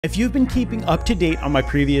If you've been keeping up to date on my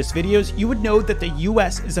previous videos, you would know that the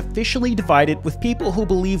US is officially divided with people who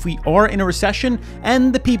believe we are in a recession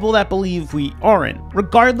and the people that believe we aren't.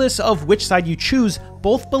 Regardless of which side you choose,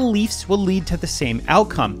 both beliefs will lead to the same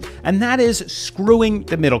outcome, and that is screwing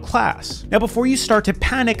the middle class. Now, before you start to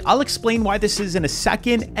panic, I'll explain why this is in a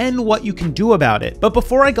second and what you can do about it. But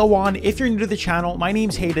before I go on, if you're new to the channel, my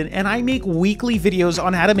name's Hayden, and I make weekly videos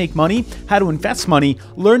on how to make money, how to invest money,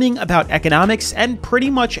 learning about economics, and pretty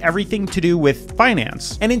much everything to do with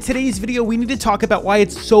finance. And in today's video, we need to talk about why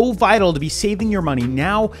it's so vital to be saving your money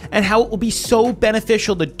now and how it will be so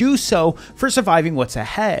beneficial to do so for surviving what's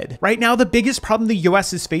ahead. Right now, the biggest problem the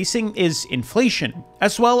US is facing is inflation,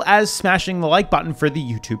 as well as smashing the like button for the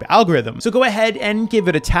YouTube algorithm. So go ahead and give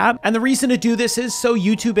it a tap. And the reason to do this is so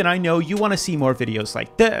YouTube and I know you want to see more videos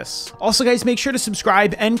like this. Also, guys, make sure to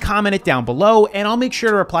subscribe and comment it down below, and I'll make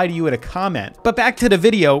sure to reply to you in a comment. But back to the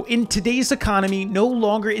video. In today's economy, no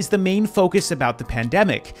longer is the main focus about the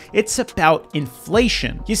pandemic. It's about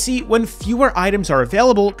inflation. You see, when fewer items are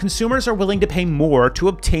available, consumers are willing to pay more to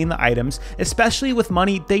obtain the items, especially with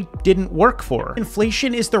money they didn't work for.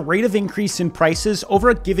 Inflation is the rate of increase in prices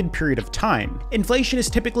over a given period of time. Inflation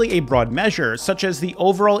is typically a broad measure, such as the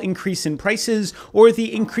overall increase in prices or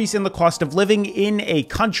the increase in the cost of living in a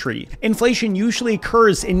country. Inflation usually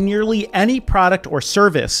occurs in nearly any product or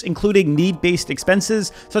service, including need-based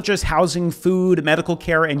expenses such as housing, food, medical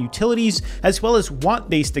care, and utilities, as well as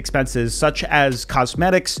want-based expenses such as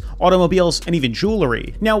cosmetics, automobiles, and even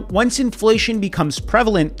jewelry. Now, once inflation becomes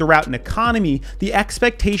prevalent throughout an economy, the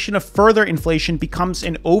expectation of further inflation becomes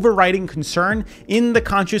an overriding concern in the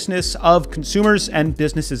consciousness of consumers and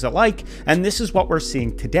businesses alike, and this is what we're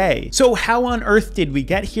seeing today. So how on earth did we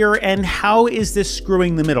get here, and how is this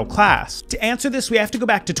screwing the middle class? To answer this, we have to go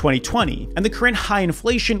back to 2020, and the current high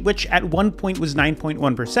inflation, which at one point was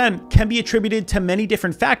 9.1%, can be attributed to many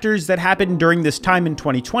different factors that happened during this time in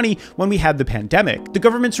 2020 when we had the pandemic. The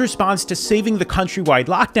government's response to saving the countrywide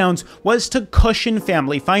lockdowns was to cushion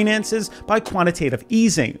family finances by quantitative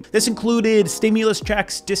easing. This included stimulus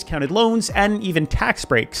checks, discounted loans, and even tax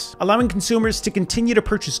breaks, allowing consumers to continue to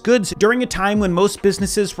purchase goods during a time when most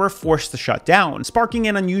businesses were forced to shut down, sparking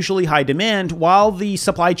an unusually high demand while the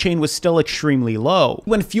supply chain was still extremely low.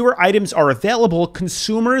 When fewer items are available,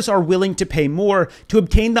 consumers are willing to pay more to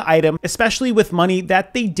obtain the item, especially with money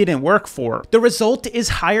that they didn't work for. The result is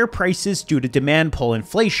higher prices due to demand pull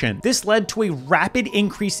inflation. This led to a rapid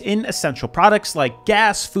increase in essential products like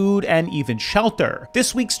gas, food, and even shelter.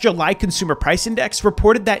 This week's July Consumer Price Index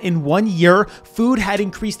reported that in 1 year, food had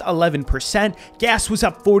increased 11%, gas was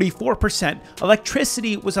up 44%,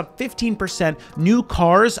 electricity was up 15%, new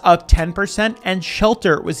cars up 10%, and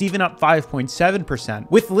shelter was even up 5.7%.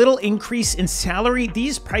 With little increase in salary,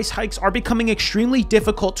 these price hikes are becoming extremely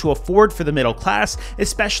difficult to afford for the middle class,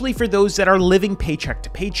 especially for those that are living paycheck to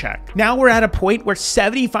paycheck. Now we're at a point where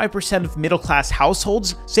 75% of middle class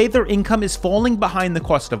households say their income is falling behind the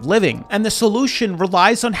cost of living, and the solution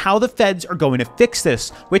relies on how the feds are going to fix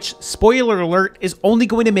this, which, spoiler alert, is only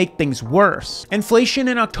going to make things worse. Inflation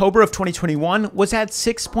in October of 2021 was at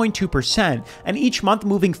 6.2%, and each month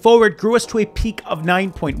moving forward grew us to a peak of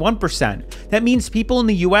 9.1%. That means people in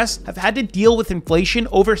the US have had to deal with inflation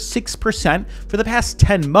over 6% for the past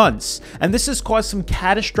 10 months, and this has caused some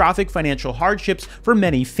catastrophic financial hardships for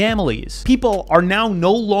many families. People are now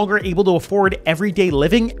no longer able to afford everyday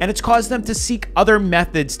living, and it's caused them to seek other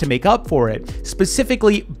methods to make up for it,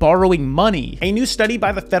 specifically borrowing money. A new study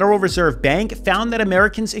by the Federal Reserve Bank found that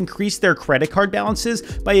Americans increased their credit card balances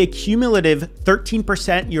by a cumulative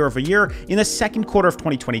 13% year over year in the second quarter of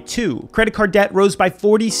 2022. Credit card debt rose by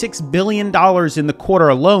 $46 billion in the quarter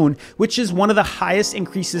alone, which is one of the highest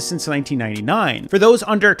increases since 1999. For those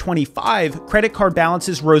under 25, credit card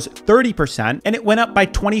balances rose 30%, and it went up by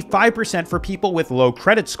 25% for people with low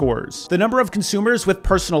credit scores. The number of consumers with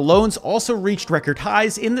personal loans also reached record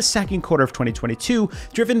highs in the second quarter of 2022,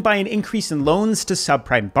 driven by an increase in loans to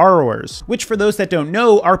subprime borrowers, which, for those that don't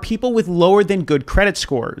know, are people with lower than good credit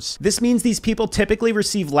scores. This means these people typically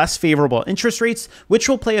receive less favorable interest rates, which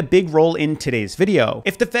will play a big role in today's video.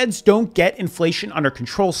 If the feds don't get inflation under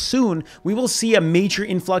control soon, we will see a major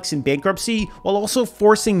influx in bankruptcy while also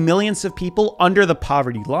forcing millions of people under the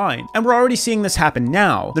poverty line. And we're already seeing this happen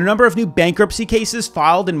now. The number of new bankruptcy cases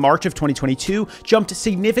filed in March of 2022 jumped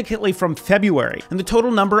significantly from February, and the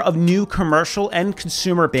total number of new commercial and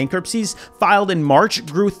consumer bankruptcies filed in March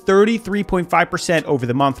grew 33% 5.5% over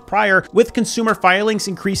the month prior, with consumer filings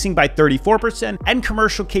increasing by 34% and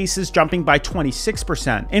commercial cases jumping by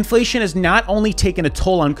 26%. Inflation has not only taken a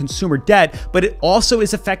toll on consumer debt, but it also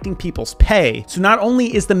is affecting people's pay. So not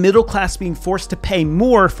only is the middle class being forced to pay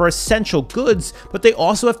more for essential goods, but they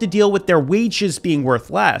also have to deal with their wages being worth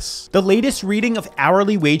less. The latest reading of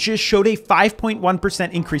hourly wages showed a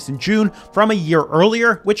 5.1% increase in June from a year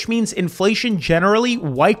earlier, which means inflation generally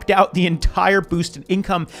wiped out the entire boost in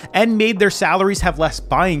income and made their salaries have less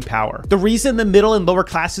buying power. The reason the middle and lower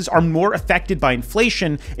classes are more affected by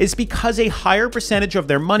inflation is because a higher percentage of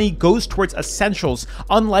their money goes towards essentials,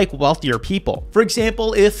 unlike wealthier people. For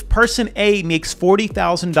example, if person A makes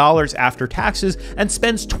 $40,000 after taxes and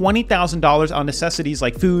spends $20,000 on necessities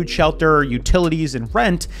like food, shelter, utilities, and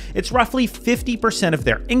rent, it's roughly 50% of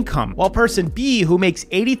their income, while person B, who makes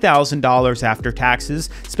 $80,000 after taxes,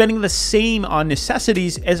 spending the same on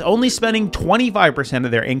necessities, is only spending 25%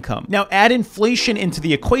 of their income. Now add inflation into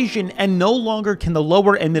the equation and no longer can the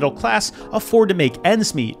lower and middle class afford to make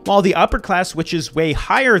ends meet, while the upper class, which is way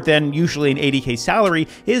higher than usually an 80K salary,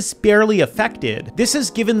 is barely affected. This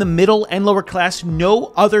has given the middle and lower class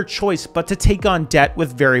no other choice but to take on debt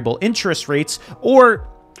with variable interest rates or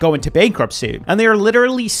go into bankruptcy. And they are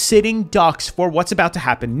literally sitting ducks for what's about to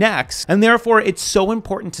happen next. And therefore, it's so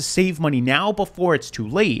important to save money now before it's too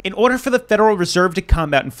late. In order for the Federal Reserve to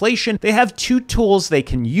combat inflation, they have two tools they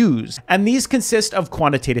can use. And these consist of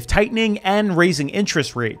quantitative tightening and raising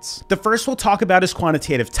interest rates. The first we'll talk about is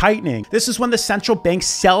quantitative tightening. This is when the central bank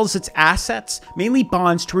sells its assets, mainly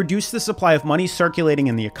bonds, to reduce the supply of money circulating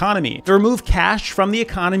in the economy. They remove cash from the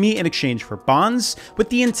economy in exchange for bonds, with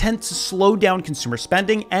the intent to slow down consumer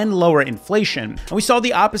spending and lower inflation. And we saw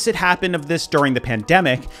the opposite happen of this during the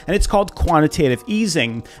pandemic, and it's called quantitative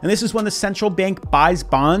easing. And this is when the central bank buys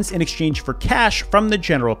bonds in exchange for cash from the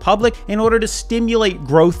general public in order to stimulate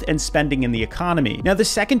growth and spending in the economy. Now, the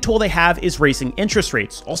second tool they have is raising interest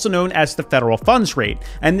rates, also known as the federal funds rate.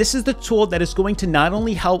 And this is the tool that is going to not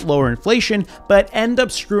only help lower inflation, but end up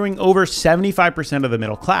screwing over 75% of the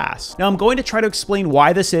middle class. Now, I'm going to try to explain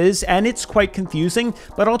why this is, and it's quite confusing,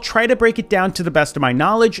 but I'll try to break it down to the best of my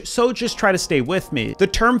knowledge, so just try to stay with me. The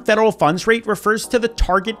term federal funds rate refers to the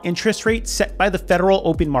target interest rate set by the Federal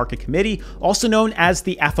Open Market Committee, also known as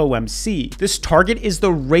the FOMC. This target is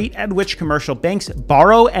the rate at which commercial banks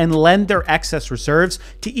borrow and lend their excess reserves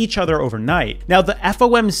to each other overnight. Now, the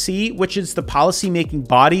FOMC, which is the policy-making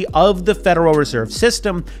body of the Federal Reserve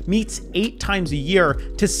System, meets 8 times a year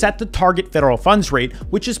to set the target federal funds rate,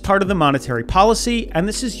 which is part of the monetary policy, and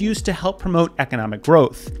this is used to help promote economic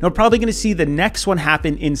growth. Now, we're probably going to see the next one happen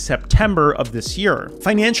in September of this year.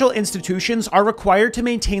 Financial institutions are required to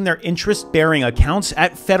maintain their interest-bearing accounts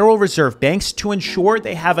at Federal Reserve banks to ensure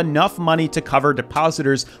they have enough money to cover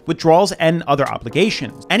depositors' withdrawals and other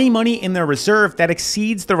obligations. Any money in their reserve that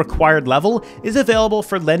exceeds the required level is available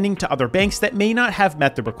for lending to other banks that may not have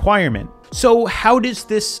met the requirement. So how does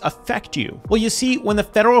this affect you? Well, you see, when the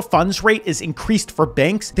federal funds rate is increased for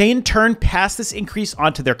banks, they in turn pass this increase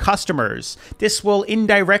onto their customers. This will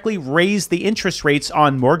indirectly raise the interest rates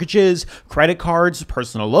on mortgages, credit cards,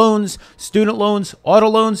 personal loans, student loans, auto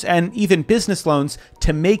loans, and even business loans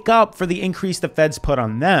to make up for the increase the feds put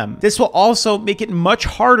on them. This will also make it much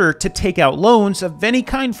harder to take out loans of any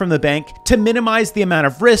kind from the bank to minimize the amount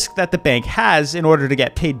of risk that the bank has in order to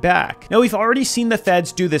get paid back. Now, we've already seen the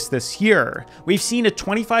feds do this year. We've seen a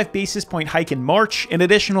 25 basis point hike in March, an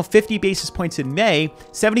additional 50 basis points in May,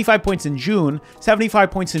 75 points in June,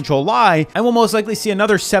 75 points in July, and we'll most likely see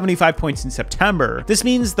another 75 points in September. This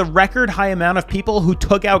means the record high amount of people who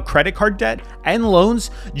took out credit card debt and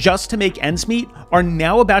loans just to make ends meet are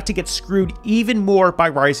now about to get screwed even more by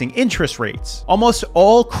rising interest rates. Almost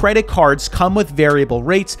all credit cards come with variable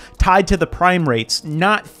rates tied to the prime rates,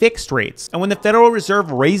 not fixed rates. And when the Federal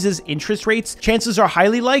Reserve raises interest rates, chances are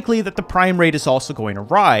highly likely that the prime rate is also going to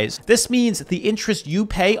rise. This means the interest you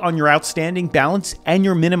pay on your outstanding balance and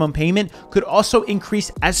your minimum payment could also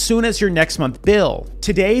increase as soon as your next month bill.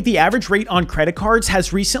 Today, the average rate on credit cards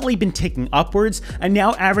has recently been ticking upwards and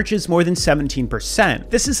now averages more than 17%.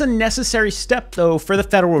 This is a necessary step, though, for the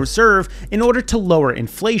Federal Reserve in order to lower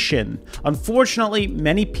inflation. Unfortunately,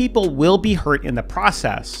 many people will be hurt in the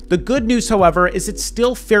process. The good news, however, is it's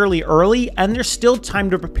still fairly early and there's still time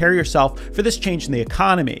to prepare yourself for this change in the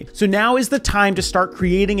economy. So now is the time to start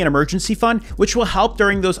creating an emergency fund, which will help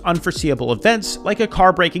during those unforeseeable events like a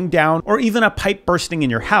car breaking down or even a pipe bursting in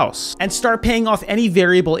your house, and start paying off any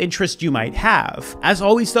variable interest you might have. As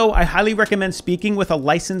always though, I highly recommend speaking with a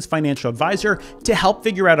licensed financial advisor to help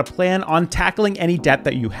figure out a plan on tackling any debt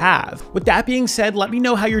that you have. With that being said, let me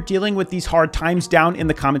know how you're dealing with these hard times down in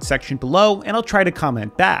the comment section below, and I'll try to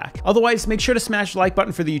comment back. Otherwise, make sure to smash the like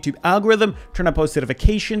button for the YouTube algorithm, turn on post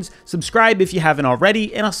notifications, subscribe if you haven't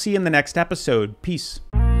already, and I'll see you in the next episode. Peace.